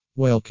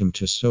Welcome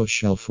to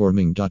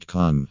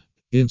socialforming.com.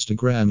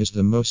 Instagram is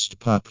the most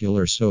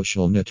popular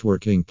social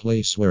networking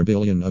place where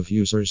billions of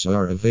users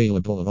are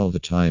available all the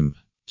time.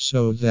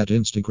 So that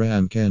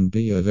Instagram can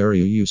be a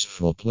very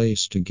useful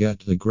place to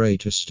get the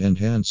greatest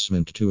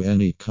enhancement to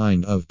any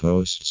kind of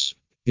posts.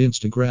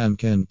 Instagram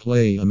can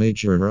play a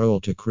major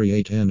role to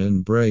create an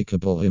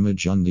unbreakable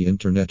image on the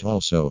internet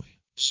also.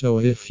 So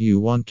if you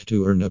want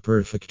to earn a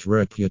perfect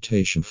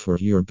reputation for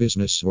your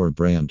business or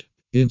brand,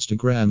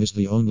 Instagram is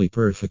the only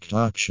perfect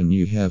option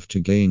you have to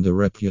gain the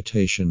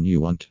reputation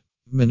you want.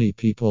 Many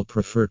people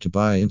prefer to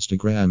buy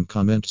Instagram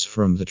comments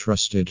from the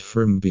trusted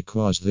firm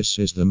because this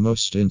is the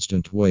most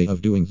instant way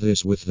of doing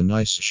this with the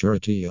nice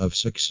surety of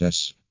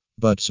success.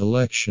 But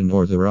selection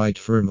or the right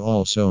firm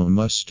also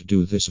must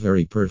do this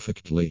very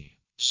perfectly.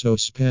 So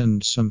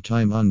spend some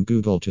time on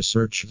Google to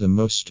search the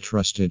most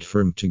trusted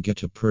firm to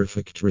get a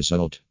perfect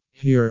result.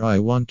 Here I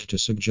want to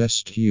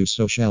suggest you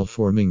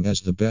Socialforming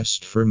as the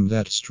best firm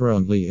that's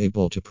strongly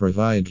able to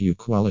provide you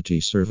quality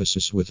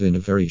services within a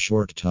very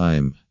short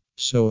time.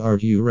 So are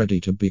you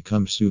ready to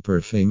become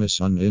super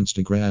famous on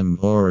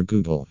Instagram or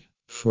Google?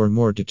 For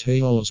more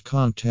details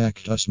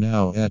contact us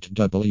now at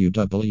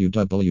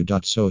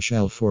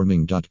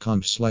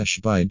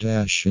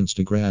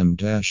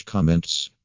www.socialforming.com/buy-instagram-comments.